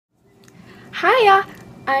Hiya,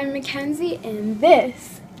 I'm Mackenzie and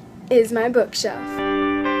this is my bookshelf.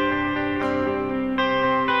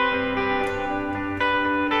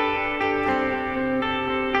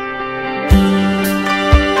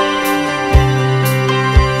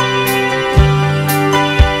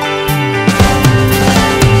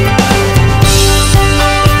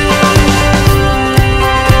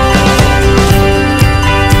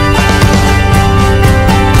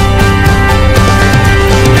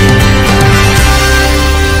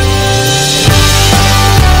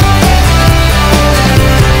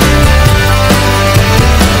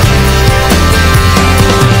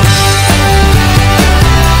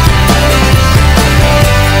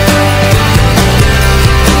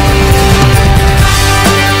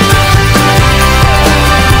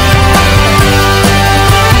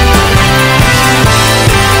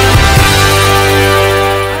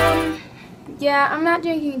 Yeah, I'm not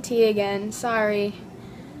drinking tea again, sorry.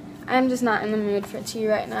 I'm just not in the mood for tea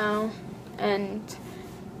right now, and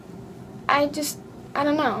I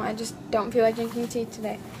don't know, I just don't feel like drinking tea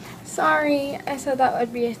today. Sorry, I said that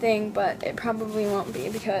would be a thing, but it probably won't be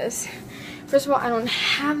because, first of all, I don't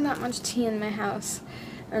have that much tea in my house,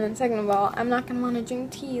 and then second of all, I'm not going to want to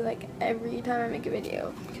drink tea like every time I make a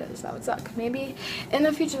video because that would suck. Maybe in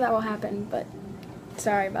the future that will happen, but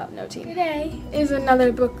sorry about no tea. Today is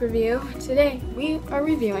another book review. Today we are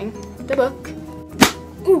reviewing the book.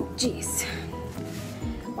 Ooh, jeez.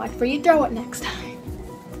 Watch where you throw it next time.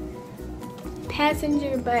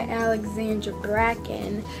 Passenger by Alexandra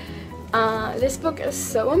Bracken. This book is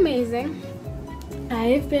so amazing.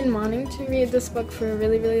 I've been wanting to read this book for a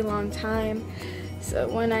really, really long time. So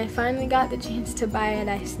when I finally got the chance to buy it,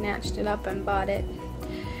 I snatched it up and bought it.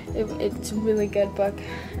 It's a really good book.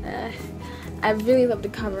 I really love the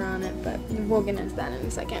cover on it, but we'll get into that in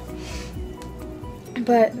a second.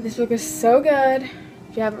 But this book is so good.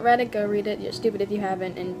 If you haven't read it, go read it. You're stupid if you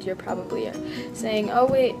haven't, and you're probably saying, oh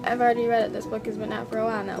wait, I've already read it. This book has been out for a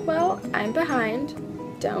while now. Well, I'm behind.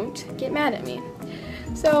 Don't get mad at me.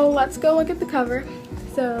 So let's go look at the cover.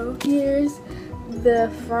 So here's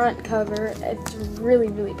the front cover. It's really,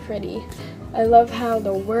 really pretty. I love how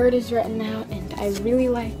the word is written out, and I really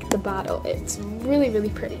like the bottle. It's really,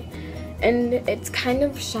 really pretty. And it's kind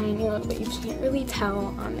of shiny, but you can't really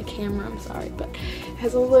tell on the camera, I'm sorry, but it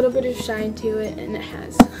has a little bit of shine to it, and it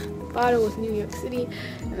has the bottle with New York City,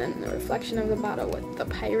 and then the reflection of the bottle with the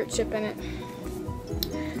pirate ship in it.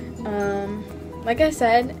 Like I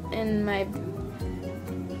said in my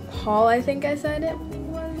haul, I think I said it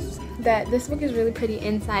was, that this book is really pretty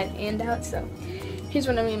inside and out, so here's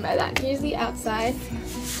what I mean by that. Here's the outside,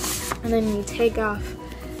 and then you take off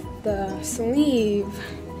the sleeve,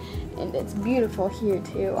 and it's beautiful here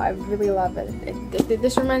too. I really love it.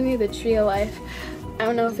 This reminds me of the Tree of Life. I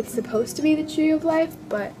don't know if it's supposed to be the Tree of Life,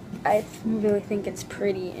 but I really think it's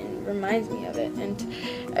pretty and reminds me of it.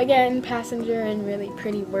 And again, passenger and really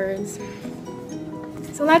pretty words.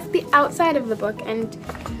 So that's the outside of the book, and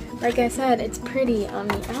like I said, it's pretty on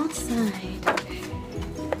the outside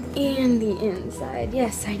and the inside.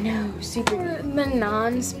 Yes, I know, super. For the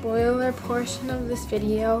non-spoiler portion of this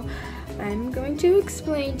video, I'm going to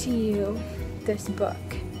explain to you this book,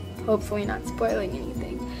 hopefully not spoiling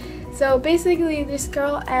anything. So basically, this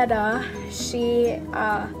girl Etta, she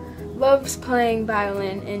loves playing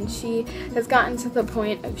violin, and she has gotten to the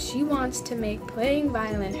point of she wants to make playing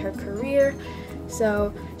violin her career.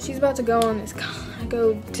 So she's about to go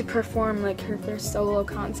to perform like her first solo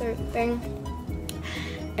concert thing,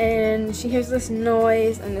 and she hears this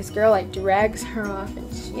noise, and this girl like drags her off,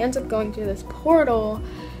 and she ends up going through this portal,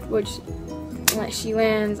 which she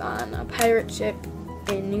lands on a pirate ship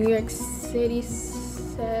in New York City.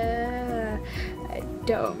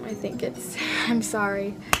 I think it's, I'm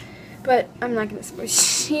sorry, but I'm not gonna spoil.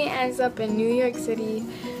 She ends up in New York City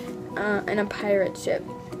in a pirate ship,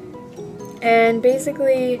 and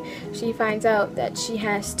basically she finds out that she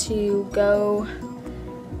has to go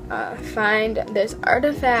find this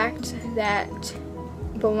artifact that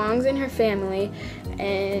belongs in her family,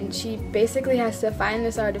 and she basically has to find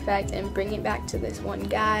this artifact and bring it back to this one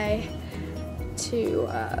guy to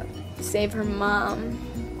save her mom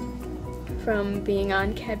from being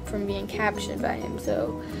captured by him.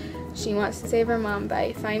 So she wants to save her mom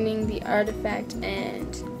by finding the artifact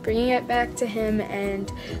and bringing it back to him,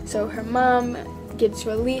 and so her mom gets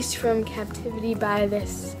released from captivity by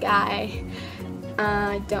this guy.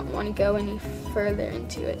 I don't want to go any further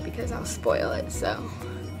into it because I'll spoil it, so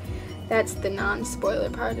that's the non-spoiler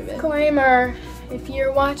part of it. Disclaimer, if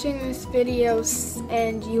you're watching this video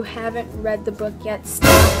and you haven't read the book yet,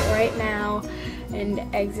 stop right now and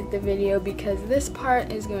exit the video because this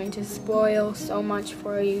part is going to spoil so much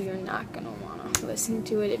for you. You're not going to want to listen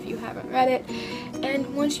to it if you haven't read it.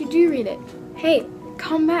 And once you do read it, hey,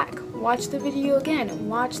 come back, watch the video again,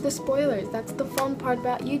 watch the spoilers. That's the fun part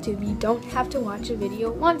about YouTube. You don't have to watch a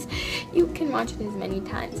video once. You can watch it as many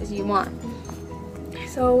times as you want.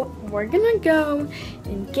 So we're gonna go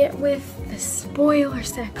and get with the spoiler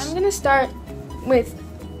section. I'm gonna start with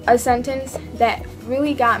a sentence that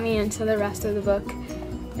really got me into the rest of the book.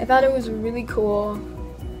 I thought it was really cool,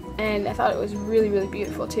 and I thought it was really, really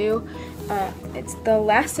beautiful too. It's the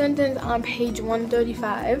last sentence on page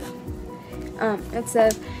 135. It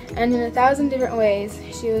says, "And in 1,000 different ways,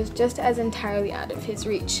 she was just as entirely out of his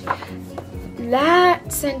reach."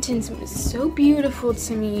 That sentence was so beautiful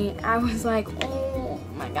to me. I was like, oh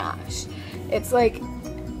my gosh. It's like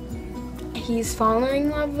he's falling in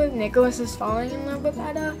love with, Nicholas is falling in love with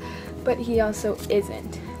Etta, but he also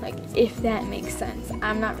isn't. Like, if that makes sense.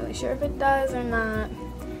 I'm not really sure if it does or not,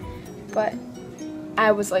 but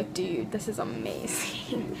I was like, dude, this is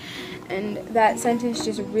amazing. And that sentence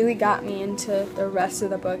just really got me into the rest of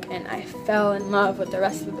the book, and I fell in love with the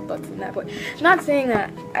rest of the book from that point. I'm not saying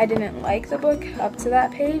that I didn't like the book up to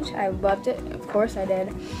that page. I loved it, of course I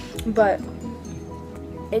did, but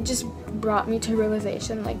it just brought me to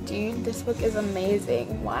realization, like, dude, this book is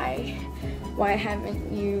amazing. Why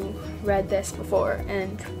haven't you read this before?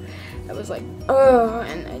 And I was like, oh,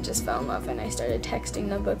 and I just fell in love, and I started texting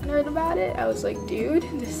the book nerd about it. I was like, dude,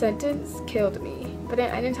 this sentence killed me. But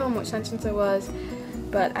I didn't tell him which sentence it was,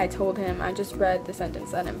 but I told him I just read the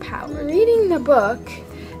sentence that empowered. Reading the book,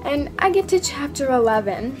 and I get to chapter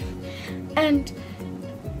 11, and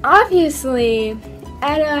obviously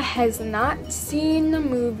Etta has not seen the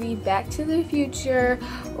movie Back to the Future,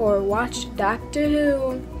 or watched Doctor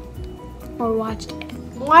Who, or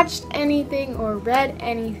watched anything or read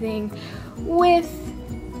anything with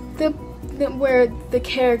where the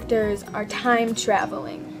characters are time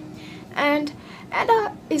traveling. And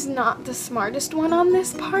Etta is not the smartest one on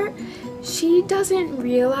this part. She doesn't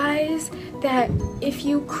realize that if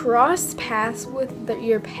you cross paths with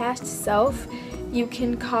your past self, you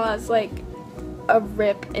can cause like a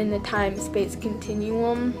rip in the time-space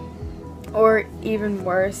continuum, or even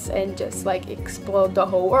worse, and just like explode the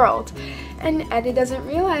whole world. And Etta doesn't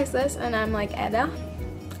realize this, and I'm like, Etta,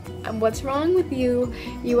 what's wrong with you?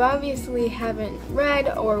 You obviously haven't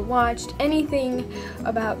read or watched anything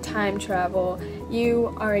about time travel.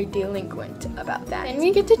 You are a delinquent about that. And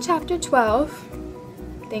we get to chapter 12.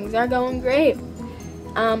 Things are going great.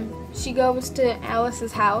 She goes to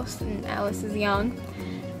Alice's house, and Alice is young.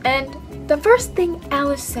 And the first thing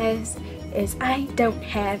Alice says is, "I don't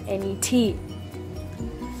have any tea."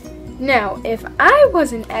 Now, if I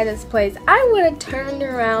was in Etta's place, I would have turned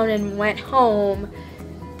around and went home,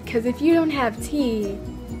 because if you don't have tea,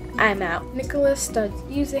 I'm out. Nicholas starts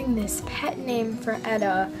using this pet name for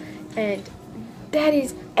Etta, and that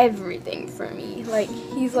is everything for me. Like,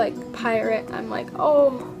 he's like pirate. I'm like,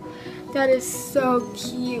 oh, that is so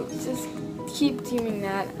cute. Just keep doing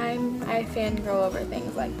that. I fangirl over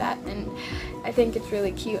things like that, and I think it's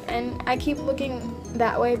really cute. And I keep looking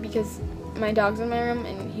that way because my dog's in my room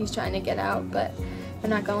and he's trying to get out, but I'm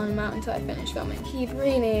not going him out until I finish filming. Keep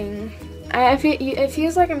reading. It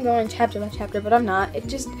feels like I'm going chapter by chapter, but I'm not. It's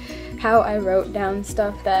just how I wrote down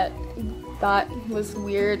stuff that thought was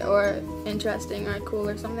weird or interesting or cool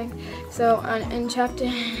or something. So in chapter...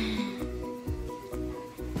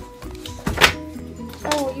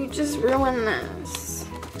 Oh, you just ruined this.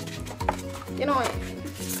 You know what?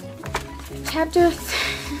 Chapter...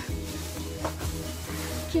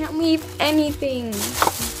 Can't leave anything.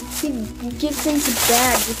 He gets into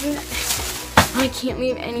bad. I can't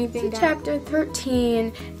leave anything down. Chapter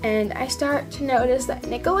 13, and I start to notice that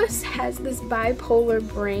Nicholas has this bipolar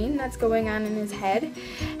brain that's going on in his head.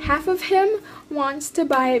 Half of him wants to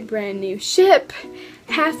buy a brand new ship.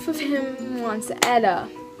 Half of him wants Etta.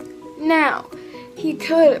 Now, he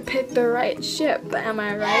could pick the right ship, am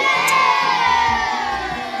I right?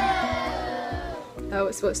 That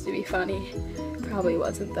was supposed to be funny. Probably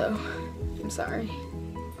wasn't though. I'm sorry.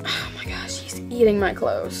 Oh my gosh, he's eating my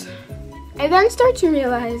clothes. I then start to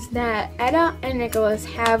realize that Etta and Nicholas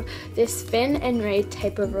have this Finn and Rey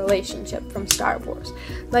type of relationship from Star Wars.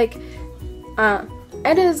 Like,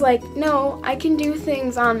 Etta's like, no, I can do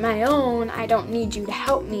things on my own. I don't need you to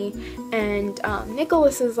help me. And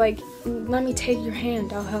Nicholas is like, let me take your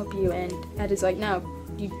hand, I'll help you. And Etta's like, no,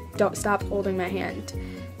 you don't, stop holding my hand.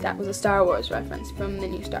 That was a Star Wars reference from the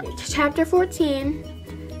new Star Wars. Chapter 14,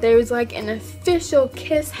 there's like an official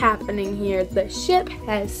kiss happening here. The ship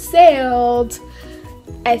has sailed,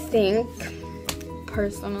 I think.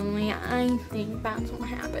 personally. I think that's what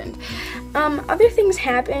happened. Other things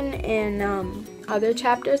happen in other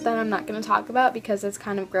chapters that I'm not going to talk about because it's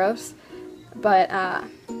kind of gross. But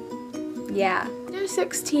yeah. Chapter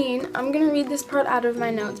 16, I'm going to read this part out of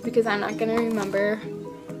my notes because I'm not going to remember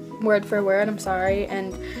word for word. I'm sorry,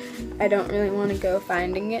 and I don't really want to go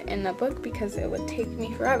finding it in the book because it would take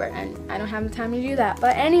me forever, and I don't have the time to do that.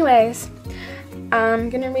 But anyways, I'm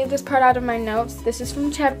going to read this part out of my notes. This is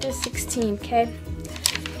from chapter 16, okay?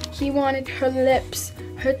 He wanted her lips,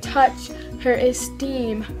 her touch, her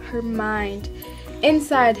esteem, her mind.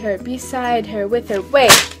 Inside her, beside her, with her.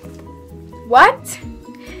 Wait. What?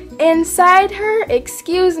 Inside her?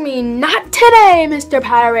 Excuse me. Not today, Mr.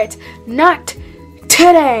 Pirate. Not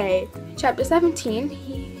today. Chapter 17,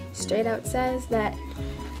 he straight out says that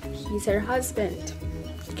he's her husband.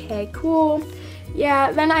 Okay, cool.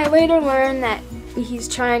 Yeah, then I later learned that he's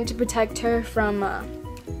trying to protect her from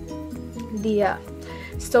the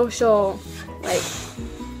social, like,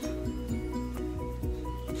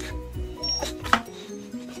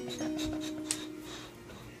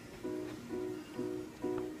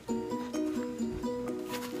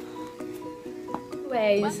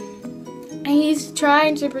 ways. He's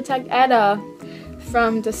trying to protect Etta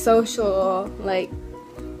from the social, like,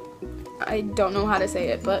 I don't know how to say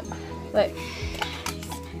it, but like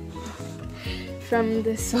from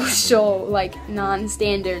the social, like,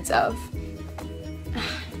 non-standards of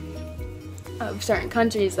certain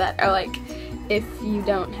countries that are like, if you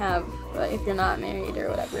don't have, like, if you're not married or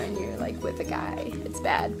whatever and you're like with a guy, it's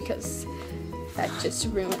bad because that just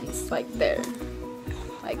ruins like their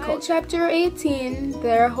like culture. Chapter 18,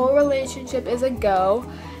 their whole relationship is a go,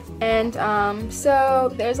 and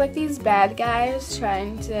so there's like these bad guys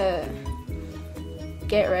trying to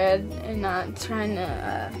get rid and not trying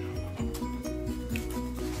to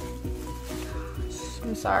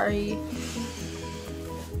I'm sorry.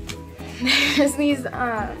 There's these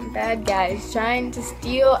bad guys trying to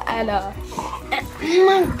steal Etta. Oh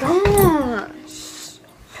my gosh.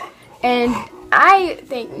 And I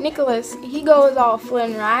think Nicholas, he goes all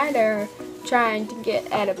Flynn Rider trying to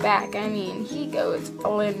get Etta back. I mean, he goes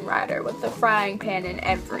Flynn Rider with the frying pan and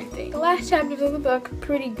everything. The last chapters of the book,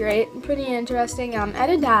 pretty great, pretty interesting.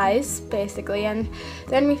 Etta dies, basically, and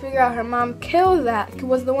then we figure out her mom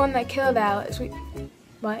was the one that killed Alice.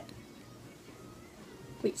 What?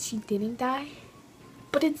 Wait, she didn't die?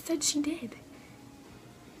 But it said she did.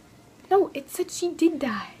 No, it said she did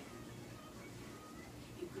die.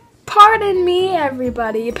 Pardon me,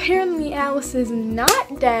 everybody. Apparently Alice is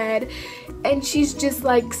not dead, and she's just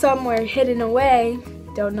like somewhere hidden away.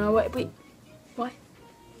 Don't know what. Wait, what?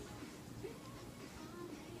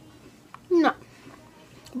 No.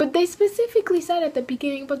 But they specifically said at the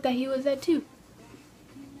beginning of the book that he was dead too.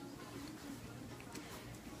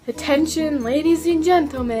 Attention, ladies and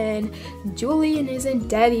gentlemen, Julian isn't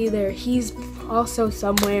dead either. He's also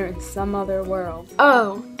somewhere in some other world.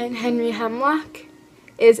 Oh, and Henry Hemlock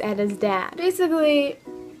is Etta's dad. Basically,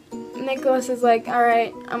 Nicholas is like,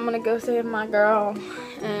 alright, I'm gonna go save my girl.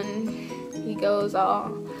 And he goes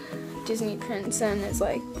all Disney Prince and is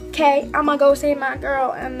like, okay, I'm gonna go save my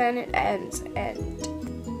girl. And then it ends, and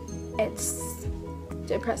it's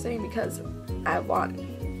depressing because I want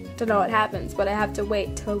to know what happens, but I have to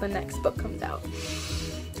wait till the next book comes out.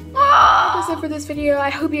 That's it for this video.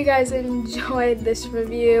 I hope you guys enjoyed this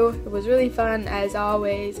review. It was really fun, as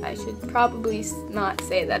always. I should probably not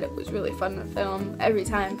say that it was really fun to film every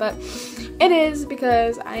time, but it is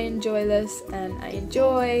because I enjoy this and I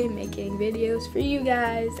enjoy making videos for you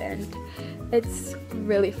guys, and it's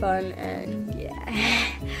really fun, and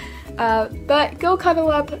yeah. But go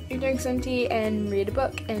cuddle up, drink some tea, and read a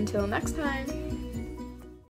book. Until next time.